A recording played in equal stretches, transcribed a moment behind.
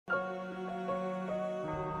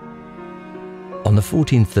On the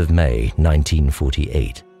 14th of May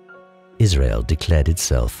 1948, Israel declared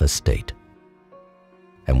itself a state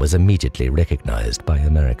and was immediately recognized by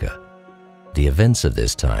America. The events of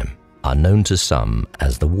this time are known to some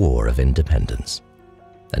as the War of Independence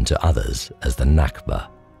and to others as the Nakba,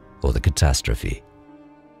 or the catastrophe,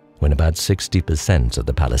 when about 60% of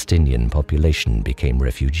the Palestinian population became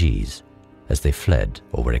refugees as they fled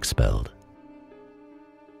or were expelled.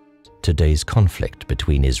 Today's conflict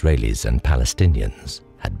between Israelis and Palestinians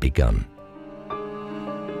had begun.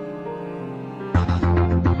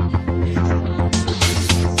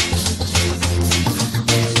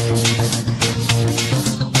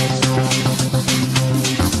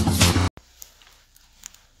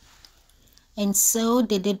 And so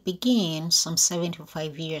did it begin some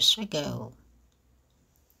 75 years ago.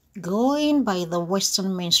 Going by the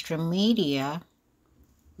Western mainstream media,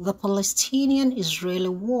 the Palestinian-Israeli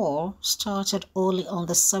war started only on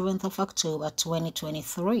the 7th of October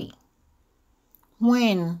 2023,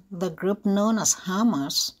 when the group known as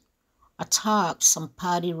Hamas attacked some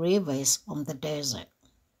paddy rivers on the desert.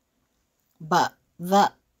 But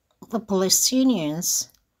that the Palestinians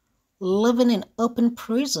living in open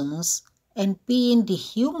prisons and being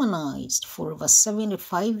dehumanized for over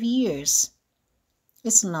 75 years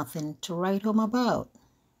is nothing to write home about.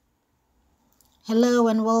 Hello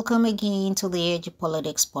and welcome again to the Edge of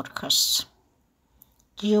Politics podcast.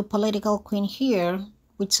 Geopolitical Queen here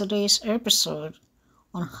with today's episode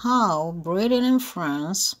on how Britain and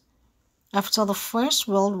France, after the First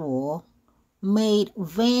World War, made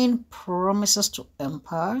vain promises to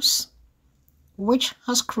empires, which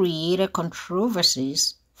has created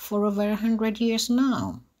controversies for over 100 years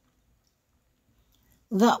now.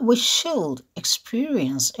 That we should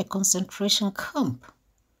experience a concentration camp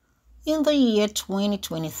in the year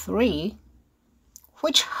 2023,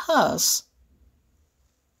 which has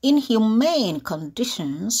inhumane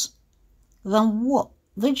conditions than what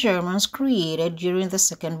the Germans created during the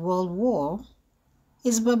Second World War,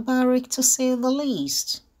 is barbaric to say the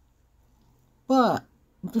least. But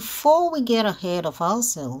before we get ahead of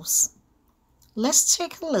ourselves, let's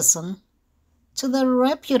take a listen to the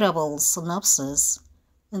reputable synopsis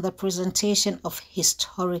in the presentation of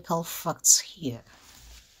historical facts here.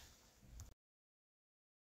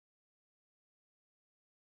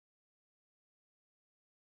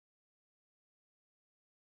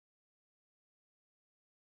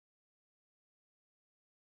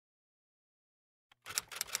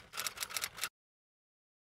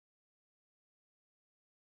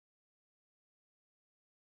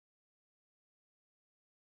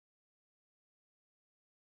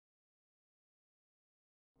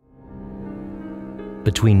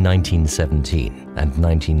 Between 1917 and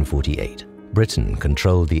 1948, Britain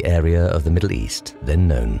controlled the area of the Middle East then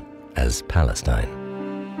known as Palestine.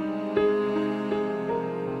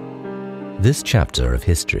 This chapter of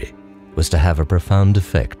history was to have a profound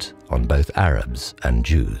effect on both Arabs and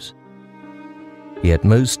Jews. Yet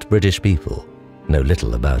most British people know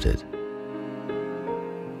little about it.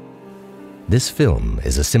 This film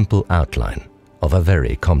is a simple outline of a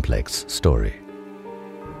very complex story.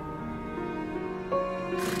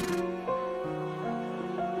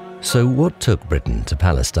 So what took Britain to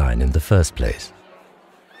Palestine in the first place?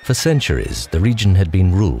 For centuries, the region had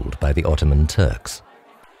been ruled by the Ottoman Turks.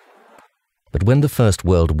 But when the First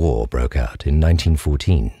World War broke out in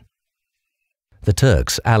 1914, the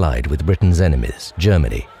Turks allied with Britain's enemies,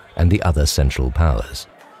 Germany, and the other Central Powers.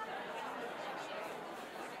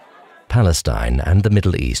 Palestine and the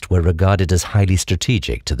Middle East were regarded as highly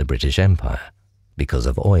strategic to the British Empire because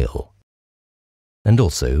of oil, and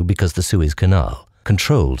also because the Suez Canal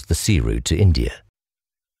controlled the sea route to India.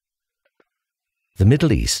 The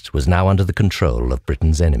Middle East was now under the control of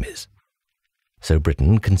Britain's enemies, so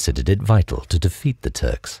Britain considered it vital to defeat the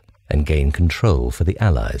Turks and gain control for the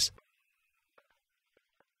Allies.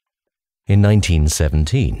 In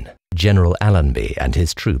 1917, General Allenby and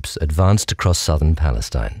his troops advanced across southern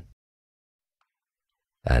Palestine,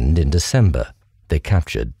 and in December they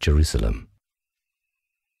captured Jerusalem.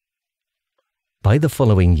 By the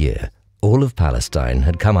following year, all of Palestine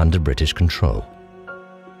had come under British control.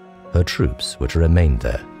 Her troops were to remain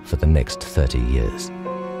there for the next 30 years.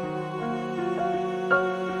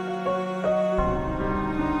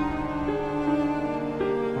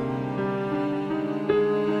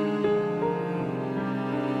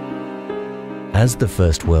 As the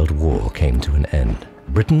First World War came to an end,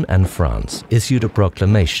 Britain and France issued a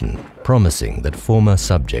proclamation promising that former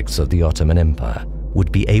subjects of the Ottoman Empire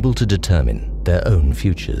would be able to determine their own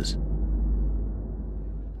futures.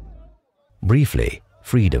 Briefly,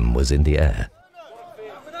 freedom was in the air.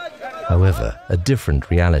 However, a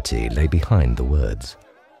different reality lay behind the words.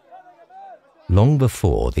 Long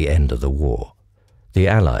before the end of the war, the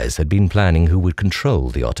Allies had been planning who would control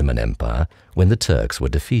the Ottoman Empire when the Turks were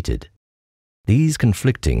defeated. These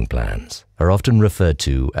conflicting plans are often referred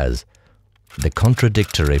to as the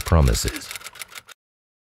contradictory promises.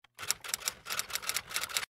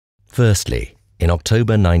 Firstly, in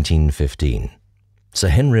October 1915, Sir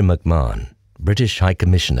Henry McMahon, British High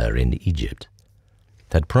Commissioner in Egypt,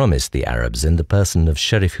 had promised the Arabs in the person of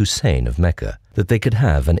Sharif Hussein of Mecca that they could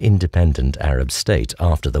have an independent Arab state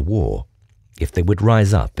after the war if they would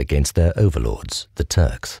rise up against their overlords, the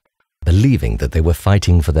Turks. Believing that they were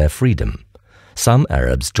fighting for their freedom, some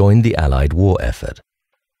Arabs joined the Allied war effort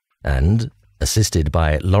and, assisted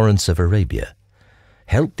by Lawrence of Arabia,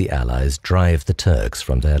 helped the Allies drive the Turks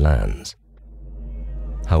from their lands.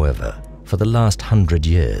 However, for the last 100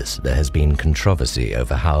 years, there has been controversy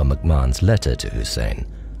over how McMahon's letter to Hussein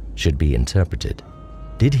should be interpreted.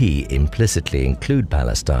 Did he implicitly include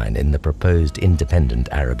Palestine in the proposed independent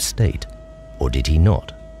Arab state, or did he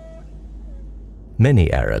not?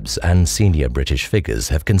 Many Arabs and senior British figures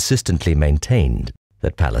have consistently maintained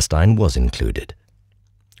that Palestine was included,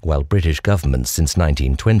 while British governments since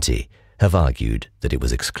 1920 have argued that it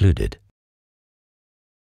was excluded.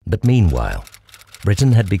 But meanwhile,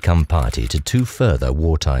 Britain had become party to two further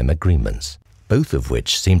wartime agreements, both of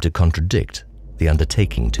which seemed to contradict the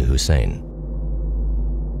undertaking to Hussein.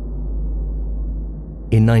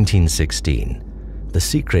 In 1916, the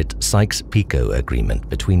secret Sykes-Picot Agreement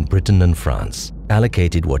between Britain and France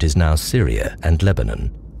allocated what is now Syria and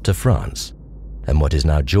Lebanon to France, and what is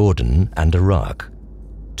now Jordan and Iraq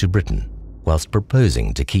to Britain, whilst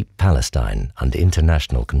proposing to keep Palestine under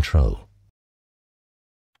international control.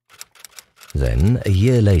 Then, a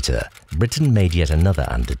year later, Britain made yet another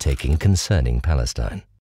undertaking concerning Palestine.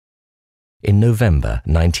 In November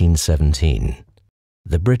 1917,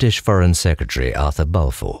 the British Foreign Secretary Arthur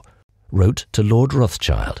Balfour wrote to Lord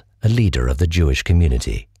Rothschild, a leader of the Jewish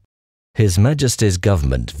community. His Majesty's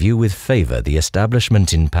government view with favour the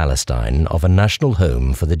establishment in Palestine of a national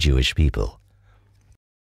home for the Jewish people,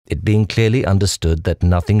 it being clearly understood that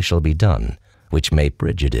nothing shall be done which may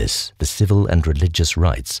prejudice the civil and religious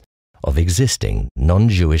rights of existing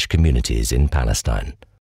non-Jewish communities in Palestine,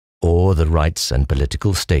 or the rights and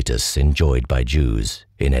political status enjoyed by Jews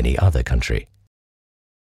in any other country.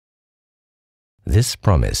 This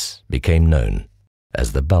promise became known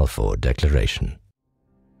as the Balfour Declaration.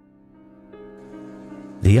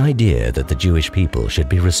 The idea that the Jewish people should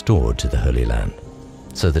be restored to the Holy Land,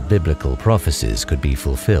 so that biblical prophecies could be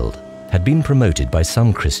fulfilled, had been promoted by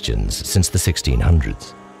some Christians since the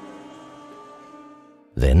 1600s.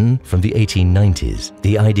 Then, from the 1890s,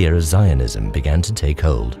 the idea of Zionism began to take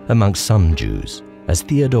hold amongst some Jews, as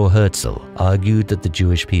Theodor Herzl argued that the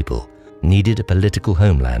Jewish people needed a political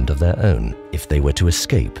homeland of their own if they were to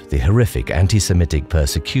escape the horrific anti-Semitic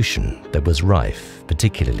persecution that was rife,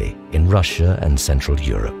 particularly in Russia and Central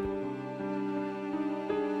Europe.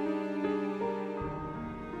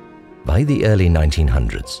 By the early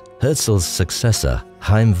 1900s, Herzl's successor,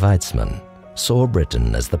 Chaim Weizmann, saw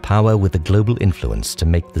Britain as the power with the global influence to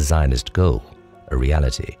make the Zionist goal a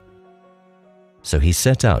reality. So he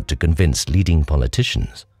set out to convince leading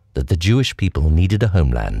politicians that the Jewish people needed a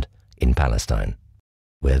homeland in Palestine,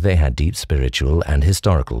 where they had deep spiritual and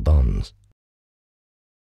historical bonds.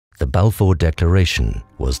 The Balfour Declaration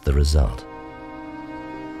was the result.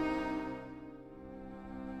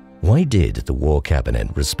 Why did the War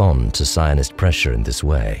Cabinet respond to Zionist pressure in this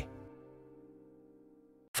way?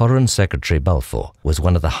 Foreign Secretary Balfour was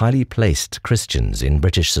one of the highly placed Christians in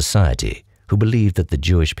British society who believed that the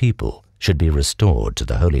Jewish people should be restored to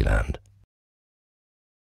the Holy Land.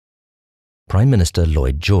 Prime Minister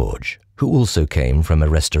Lloyd George, who also came from a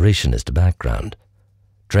restorationist background,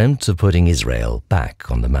 dreamt of putting Israel back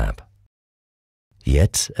on the map.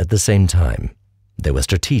 Yet, at the same time, there were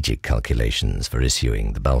strategic calculations for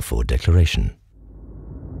issuing the Balfour Declaration.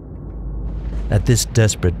 At this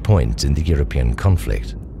desperate point in the European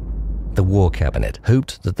conflict, the War Cabinet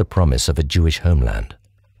hoped that the promise of a Jewish homeland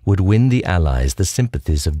would win the Allies the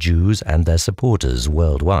sympathies of Jews and their supporters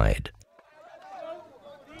worldwide.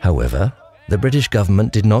 However, the British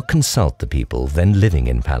government did not consult the people then living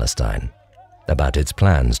in Palestine about its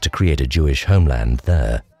plans to create a Jewish homeland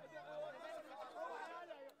there.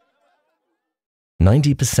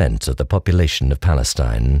 90% of the population of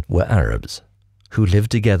Palestine were Arabs, who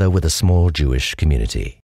lived together with a small Jewish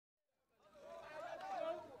community.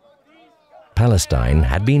 Palestine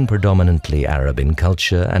had been predominantly Arab in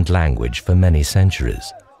culture and language for many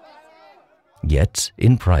centuries. Yet,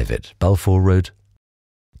 in private, Balfour wrote,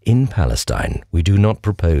 In Palestine, we do not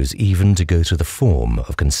propose even to go to the form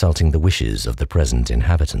of consulting the wishes of the present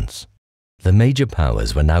inhabitants. The major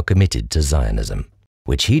powers were now committed to Zionism,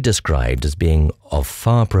 which he described as being of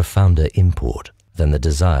far profounder import than the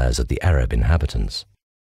desires of the Arab inhabitants.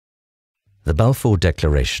 The Balfour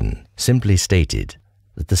Declaration simply stated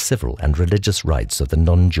that the civil and religious rights of the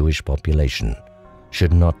non-Jewish population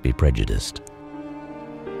should not be prejudiced.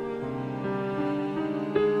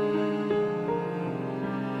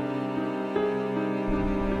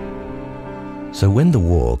 So when the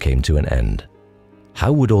war came to an end,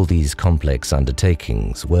 how would all these complex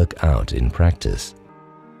undertakings work out in practice?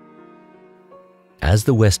 As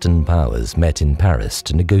the Western powers met in Paris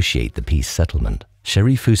to negotiate the peace settlement,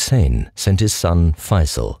 Sharif Hussein sent his son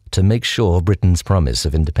Faisal to make sure Britain's promise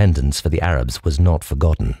of independence for the Arabs was not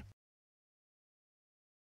forgotten.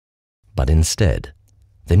 But instead,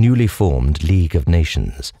 the newly formed League of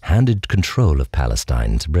Nations handed control of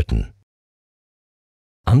Palestine to Britain.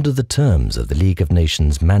 Under the terms of the League of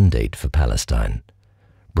Nations' mandate for Palestine,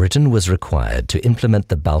 Britain was required to implement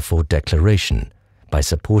the Balfour Declaration by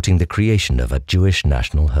supporting the creation of a Jewish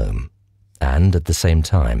national home, and at the same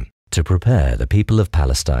time, to prepare the people of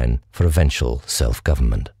Palestine for eventual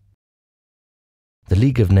self-government. The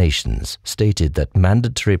League of Nations stated that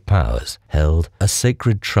mandatory powers held a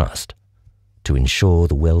sacred trust to ensure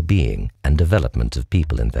the well-being and development of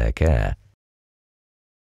people in their care.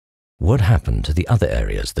 What happened to the other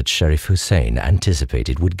areas that Sharif Hussein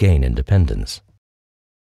anticipated would gain independence?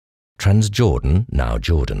 Transjordan, now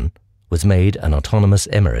Jordan, was made an autonomous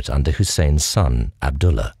emirate under Hussein's son,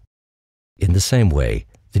 Abdullah. In the same way,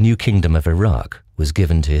 the new kingdom of Iraq was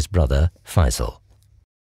given to his brother, Faisal.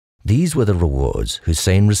 These were the rewards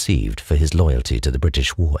Hussein received for his loyalty to the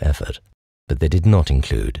British war effort, but they did not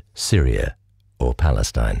include Syria or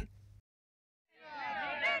Palestine.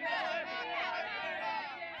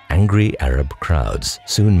 Angry Arab crowds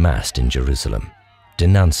soon massed in Jerusalem,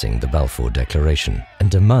 denouncing the Balfour Declaration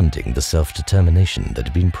and demanding the self-determination that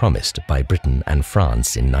had been promised by Britain and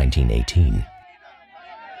France in 1918.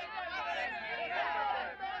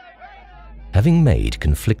 Having made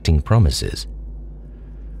conflicting promises,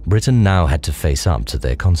 Britain now had to face up to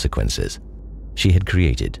their consequences. She had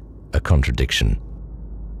created a contradiction.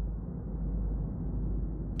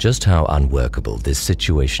 Just how unworkable this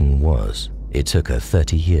situation was, it took her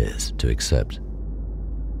 30 years to accept.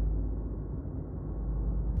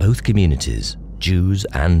 Both communities, Jews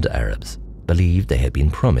and Arabs, believed they had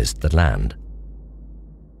been promised the land.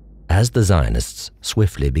 As the Zionists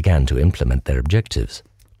swiftly began to implement their objectives,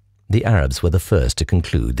 the Arabs were the first to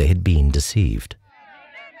conclude they had been deceived.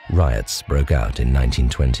 Riots broke out in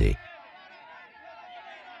 1920.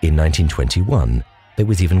 In 1921, there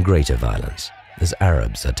was even greater violence as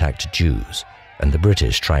Arabs attacked Jews and the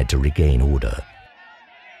British tried to regain order.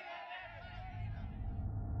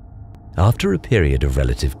 After a period of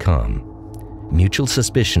relative calm, mutual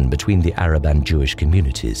suspicion between the Arab and Jewish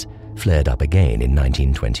communities flared up again in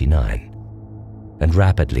 1929 and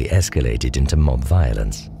rapidly escalated into mob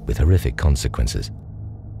violence with horrific consequences.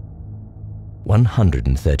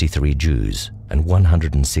 133 Jews and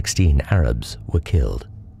 116 Arabs were killed.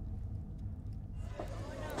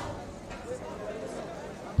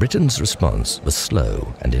 Britain's response was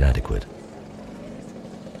slow and inadequate.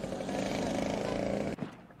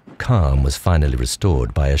 Calm was finally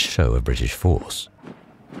restored by a show of British force.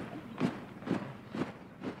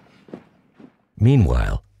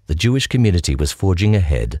 Meanwhile, the Jewish community was forging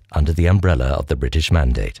ahead under the umbrella of the British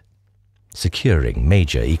Mandate, securing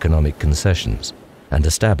major economic concessions and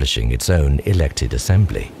establishing its own elected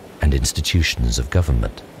assembly and institutions of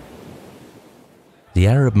government. The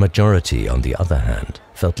Arab majority, on the other hand,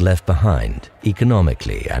 felt left behind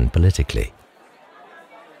economically and politically.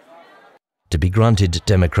 To be granted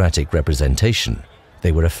democratic representation,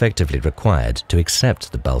 they were effectively required to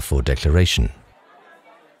accept the Balfour Declaration.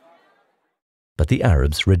 But the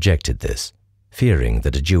Arabs rejected this, fearing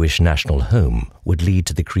that a Jewish national home would lead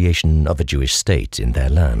to the creation of a Jewish state in their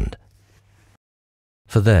land.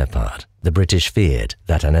 For their part, the British feared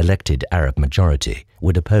that an elected Arab majority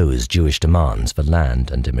would oppose Jewish demands for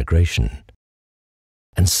land and immigration.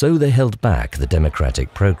 And so they held back the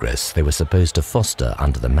democratic progress they were supposed to foster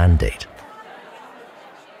under the mandate.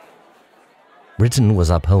 Britain was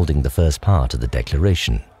upholding the first part of the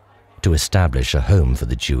declaration, to establish a home for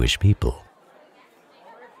the Jewish people.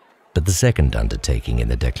 But the second undertaking in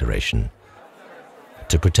the declaration,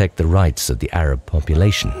 to protect the rights of the Arab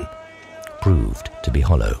population, proved to be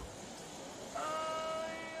hollow.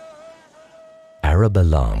 Arab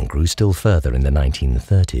alarm grew still further in the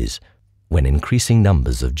 1930s, when increasing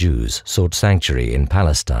numbers of Jews sought sanctuary in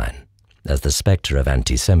Palestine as the spectre of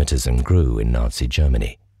anti-Semitism grew in Nazi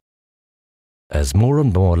Germany. As more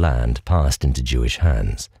and more land passed into Jewish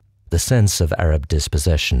hands, the sense of Arab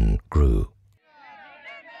dispossession grew.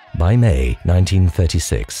 By May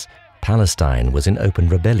 1936, Palestine was in open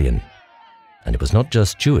rebellion, and it was not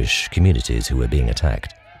just Jewish communities who were being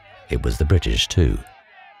attacked, it was the British too.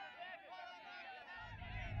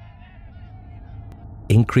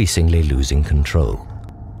 Increasingly losing control,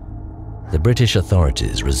 the British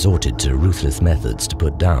authorities resorted to ruthless methods to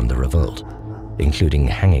put down the revolt, including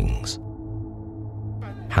hangings,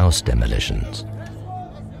 house demolitions,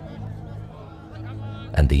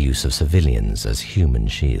 and the use of civilians as human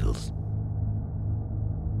shields.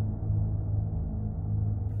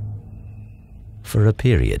 For a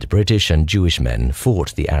period, British and Jewish men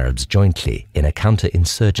fought the Arabs jointly in a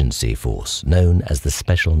counter-insurgency force known as the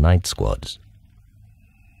Special Night Squads.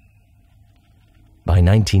 By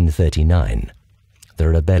 1939, the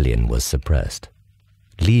rebellion was suppressed,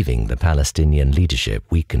 leaving the Palestinian leadership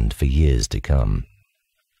weakened for years to come.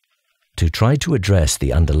 To try to address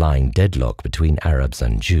the underlying deadlock between Arabs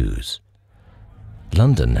and Jews,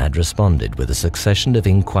 London had responded with a succession of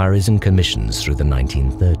inquiries and commissions through the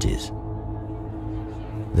 1930s.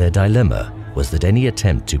 Their dilemma was that any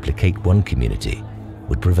attempt to placate one community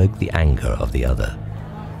would provoke the anger of the other.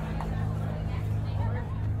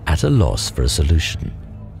 At a loss for a solution,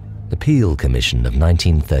 the Peel Commission of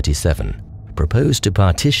 1937 proposed to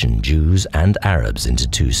partition Jews and Arabs into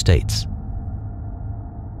two states.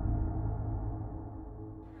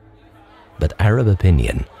 But Arab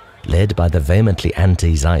opinion, led by the vehemently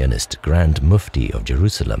anti-Zionist Grand Mufti of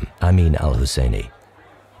Jerusalem, Amin al-Husseini,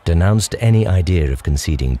 denounced any idea of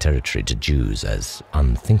conceding territory to Jews as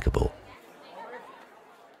unthinkable.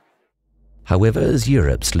 However, as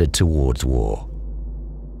Europe slid towards war,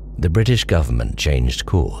 the British government changed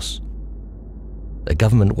course. A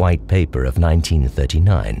government white paper of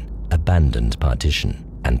 1939 abandoned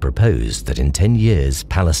partition and proposed that in 10 years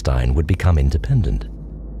Palestine would become independent,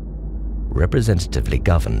 representatively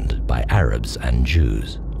governed by Arabs and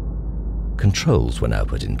Jews. Controls were now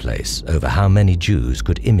put in place over how many Jews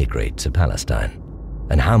could immigrate to Palestine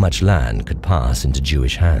and how much land could pass into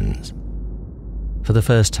Jewish hands. For the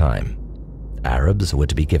first time, Arabs were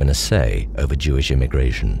to be given a say over Jewish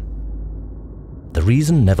immigration. The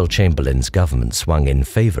reason Neville Chamberlain's government swung in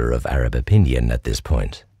favor of Arab opinion at this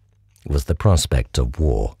point was the prospect of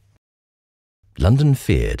war. London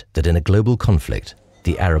feared that in a global conflict,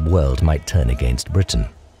 the Arab world might turn against Britain,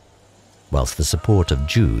 whilst the support of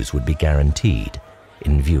Jews would be guaranteed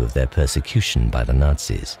in view of their persecution by the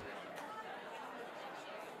Nazis.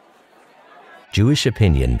 Jewish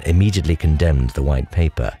opinion immediately condemned the White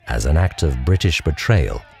Paper as an act of British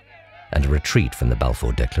betrayal and a retreat from the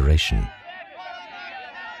Balfour Declaration.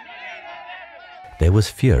 There was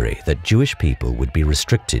fury that Jewish people would be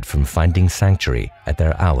restricted from finding sanctuary at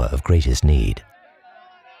their hour of greatest need.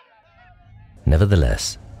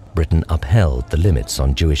 Nevertheless, Britain upheld the limits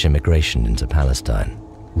on Jewish immigration into Palestine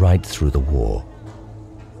right through the war.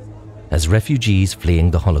 As refugees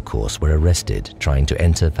fleeing the Holocaust were arrested trying to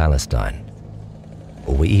enter Palestine,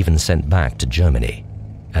 or were even sent back to Germany,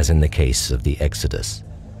 as in the case of the Exodus,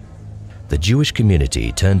 the Jewish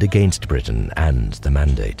community turned against Britain and the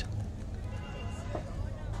mandate.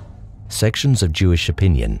 Sections of Jewish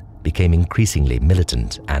opinion became increasingly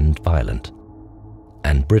militant and violent,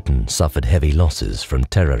 and Britain suffered heavy losses from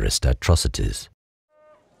terrorist atrocities.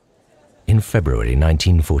 In February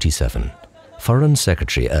 1947, Foreign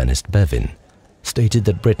Secretary Ernest Bevin stated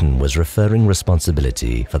that Britain was referring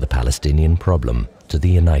responsibility for the Palestinian problem to the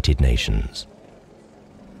United Nations.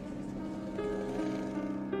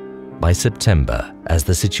 By September, as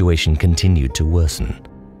the situation continued to worsen,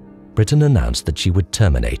 Britain announced that she would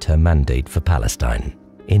terminate her mandate for Palestine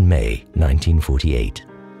in May 1948.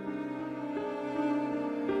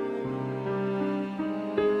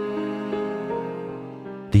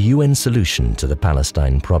 The UN solution to the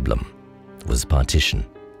Palestine problem was partition,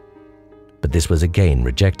 but this was again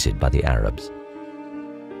rejected by the Arabs.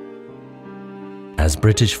 As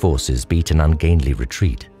British forces beat an ungainly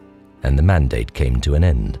retreat and the mandate came to an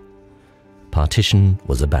end, partition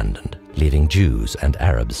was abandoned, leaving Jews and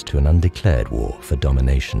Arabs to an undeclared war for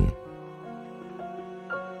domination.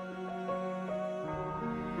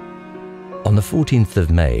 On the 14th of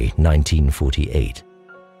May 1948,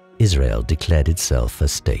 Israel declared itself a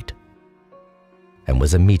state and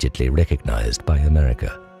was immediately recognized by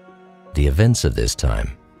America. The events of this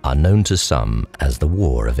time are known to some as the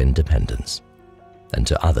War of Independence and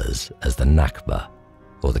to others as the Nakba,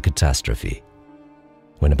 or the catastrophe,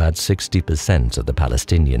 when about 60% of the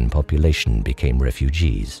Palestinian population became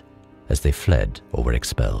refugees as they fled or were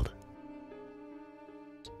expelled.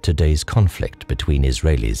 today's conflict between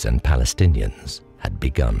Israelis and Palestinians had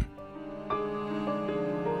begun.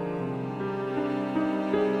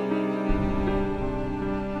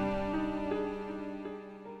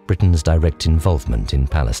 Britain's direct involvement in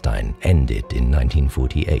Palestine ended in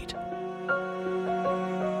 1948.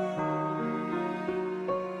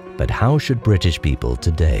 But how should British people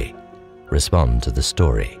today respond to the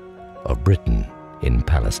story of Britain in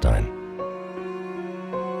Palestine?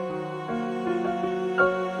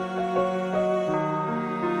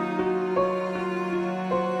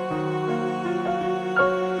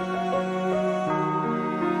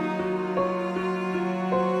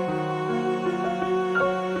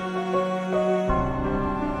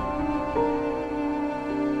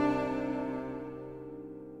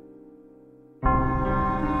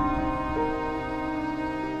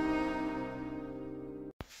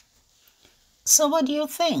 So what do you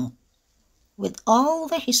think? With all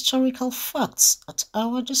the historical facts at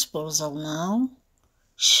our disposal now,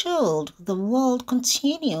 should the world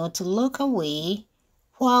continue to look away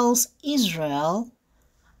whilst Israel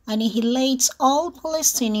annihilates all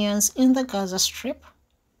Palestinians in the Gaza Strip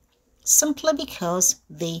simply because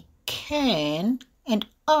they can and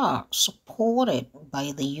are supported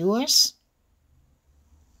by the US?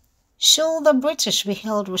 Should the British be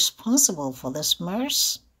held responsible for this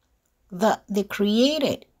mess that they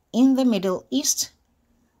created in the Middle East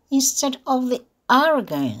instead of the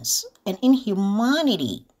arrogance and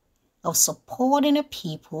inhumanity of supporting a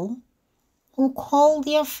people who call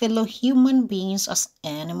their fellow human beings as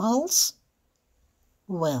animals?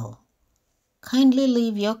 Well, kindly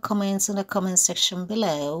leave your comments in the comment section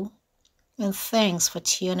below, and thanks for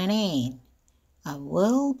tuning in. I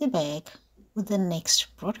will be back with the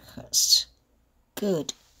next broadcast.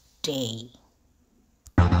 Good day.